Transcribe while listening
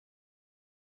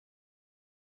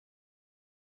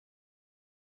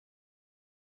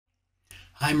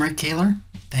I'm Rick Kaler.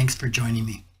 Thanks for joining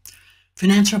me.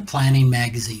 Financial Planning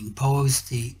Magazine posed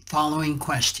the following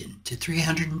question to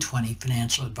 320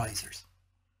 financial advisors.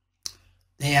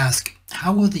 They ask,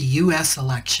 how will the U.S.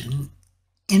 election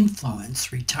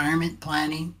influence retirement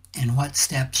planning and what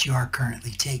steps you are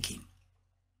currently taking?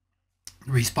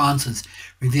 The responses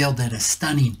revealed that a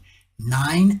stunning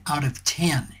 9 out of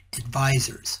 10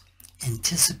 advisors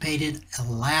anticipated a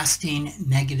lasting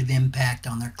negative impact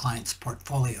on their clients'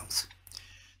 portfolios.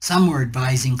 Some were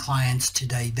advising clients to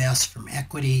divest from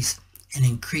equities and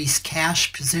increase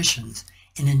cash positions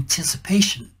in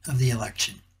anticipation of the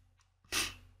election.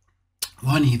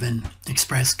 One even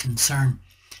expressed concern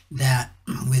that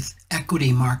with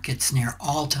equity markets near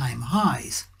all-time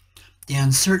highs, the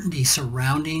uncertainty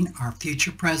surrounding our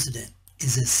future president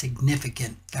is a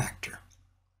significant factor.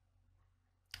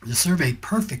 The survey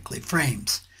perfectly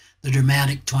frames the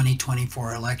dramatic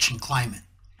 2024 election climate.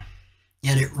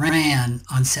 Yet it ran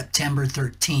on September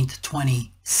 13th,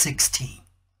 2016.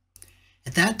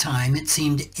 At that time, it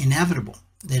seemed inevitable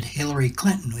that Hillary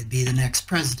Clinton would be the next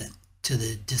president, to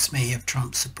the dismay of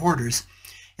Trump supporters,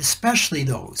 especially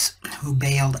those who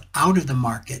bailed out of the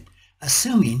market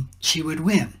assuming she would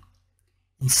win.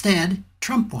 Instead,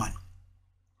 Trump won.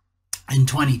 In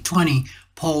 2020,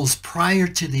 polls prior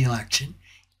to the election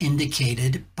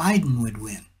indicated Biden would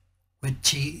win, which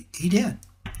he did.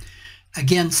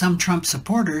 Again, some Trump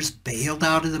supporters bailed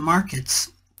out of the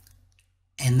markets,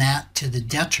 and that to the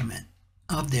detriment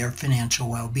of their financial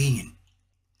well-being.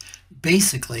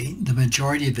 Basically, the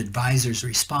majority of advisors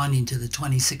responding to the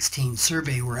 2016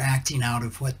 survey were acting out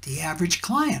of what the average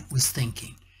client was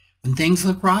thinking. When things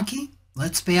look rocky,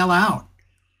 let's bail out.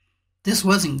 This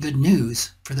wasn't good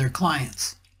news for their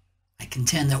clients. I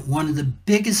contend that one of the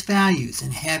biggest values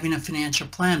in having a financial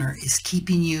planner is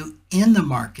keeping you in the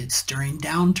markets during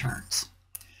downturns.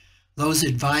 Those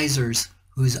advisors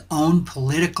whose own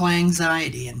political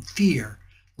anxiety and fear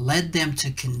led them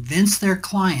to convince their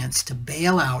clients to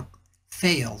bail out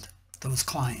failed those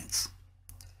clients.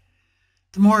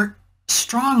 The more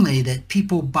strongly that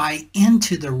people buy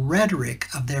into the rhetoric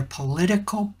of their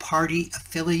political party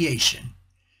affiliation,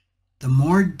 the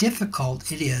more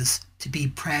difficult it is to be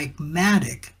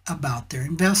pragmatic about their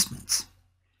investments.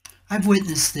 I've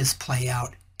witnessed this play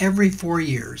out every 4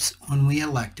 years when we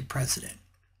elect a president.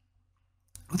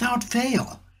 Without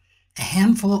fail, a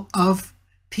handful of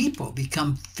people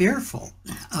become fearful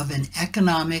of an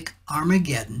economic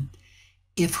Armageddon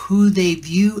if who they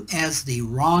view as the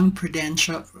wrong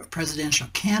presidential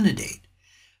candidate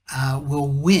will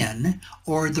win,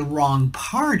 or the wrong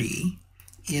party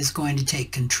is going to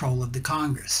take control of the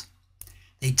Congress.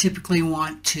 They typically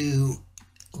want to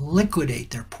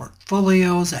liquidate their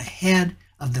portfolios ahead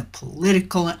of the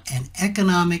political and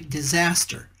economic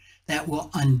disaster that will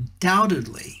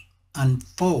undoubtedly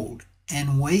unfold,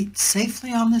 and wait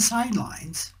safely on the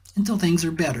sidelines until things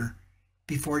are better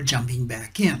before jumping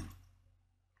back in.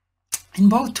 In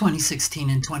both 2016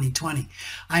 and 2020,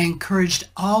 I encouraged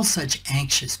all such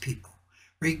anxious people,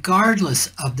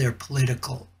 regardless of their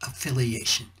political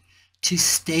affiliation, to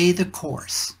stay the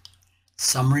course.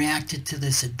 Some reacted to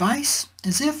this advice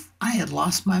as if I had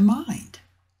lost my mind.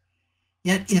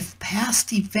 Yet if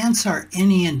past events are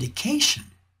any indication,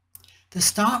 the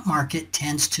stock market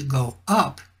tends to go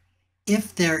up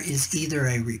if there is either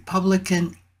a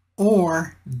Republican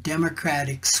or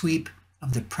Democratic sweep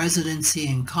of the presidency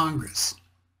and Congress.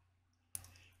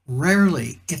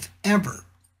 Rarely, if ever,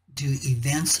 do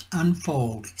events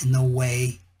unfold in the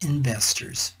way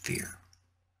investors fear.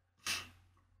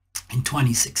 In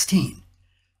 2016,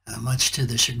 much to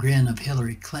the chagrin of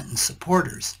Hillary Clinton's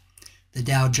supporters, the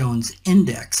Dow Jones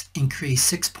Index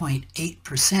increased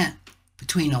 6.8%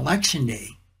 between Election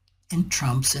Day and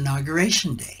Trump's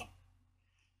inauguration day.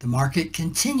 The market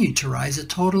continued to rise a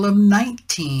total of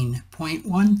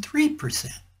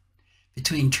 19.13%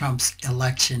 between Trump's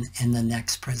election and the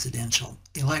next presidential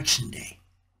election day.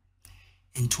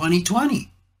 In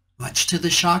 2020, much to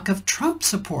the shock of Trump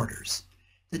supporters,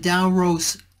 the Dow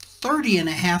rose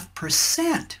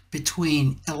 30.5%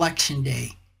 between Election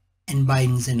Day and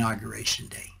Biden's inauguration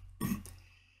day.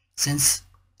 Since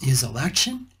his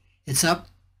election, it's up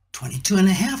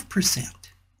 22.5%.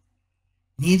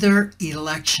 Neither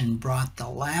election brought the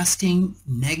lasting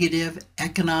negative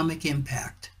economic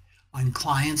impact on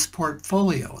clients'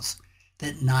 portfolios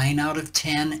that 9 out of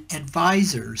 10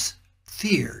 advisors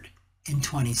feared in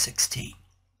 2016.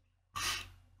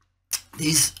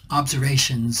 These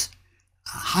observations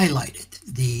highlighted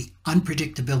the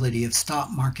unpredictability of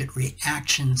stock market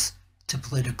reactions to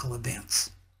political events.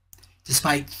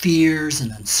 Despite fears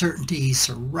and uncertainties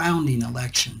surrounding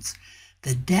elections,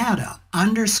 The data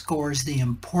underscores the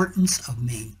importance of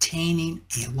maintaining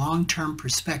a long-term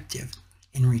perspective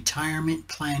in retirement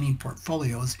planning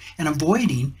portfolios and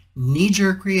avoiding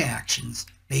knee-jerk reactions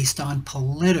based on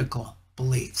political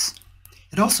beliefs.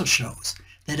 It also shows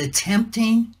that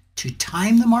attempting to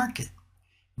time the market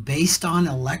based on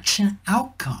election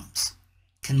outcomes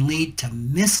can lead to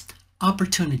missed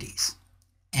opportunities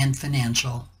and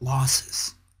financial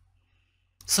losses.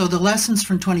 So the lessons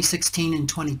from 2016 and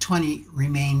 2020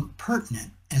 remain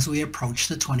pertinent as we approach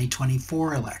the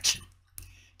 2024 election.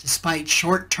 Despite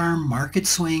short-term market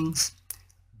swings,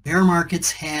 bear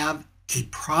markets have a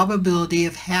probability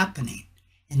of happening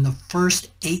in the first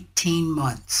 18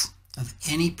 months of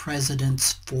any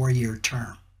president's 4-year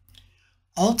term.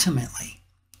 Ultimately,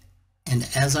 and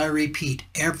as I repeat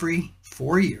every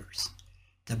 4 years,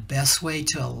 the best way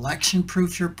to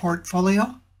election-proof your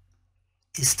portfolio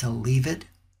is to leave it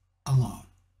alone.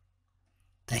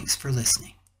 Thanks for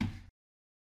listening.